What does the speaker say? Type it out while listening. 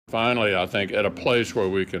Finally, I think at a place where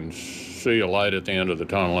we can see a light at the end of the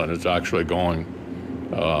tunnel and it's actually going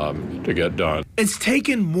to get done. It's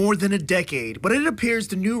taken more than a decade, but it appears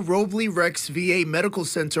the new Louisville VA Medical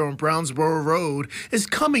Center on Brownsboro Road is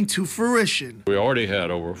coming to fruition. We already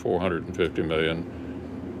had over $450 million.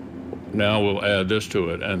 Now we'll add this to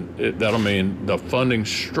it, and that'll mean the funding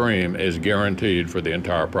stream is guaranteed for the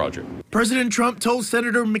entire project. President Trump told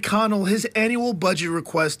Senator McConnell his annual budget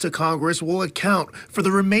request to Congress will account for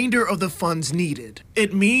the remainder of the funds needed.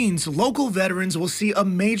 It means local veterans will see a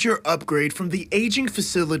major upgrade from the aging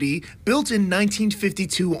facility built in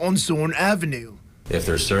 1952 on Zorn Avenue. If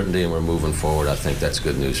there's certainty and we're moving forward, I think that's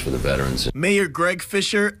good news for the veterans. Mayor Greg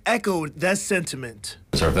Fisher echoed that sentiment.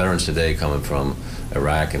 Our veterans today coming from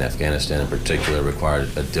Iraq and Afghanistan in particular require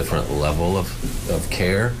a different level of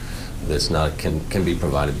care that's can be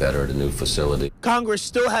provided better at a new facility. Congress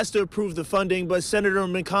still has to approve the funding, but Senator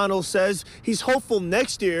McConnell says he's hopeful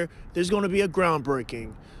next year there's going to be a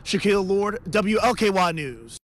groundbreaking. Shaquille Lord, WLKY News.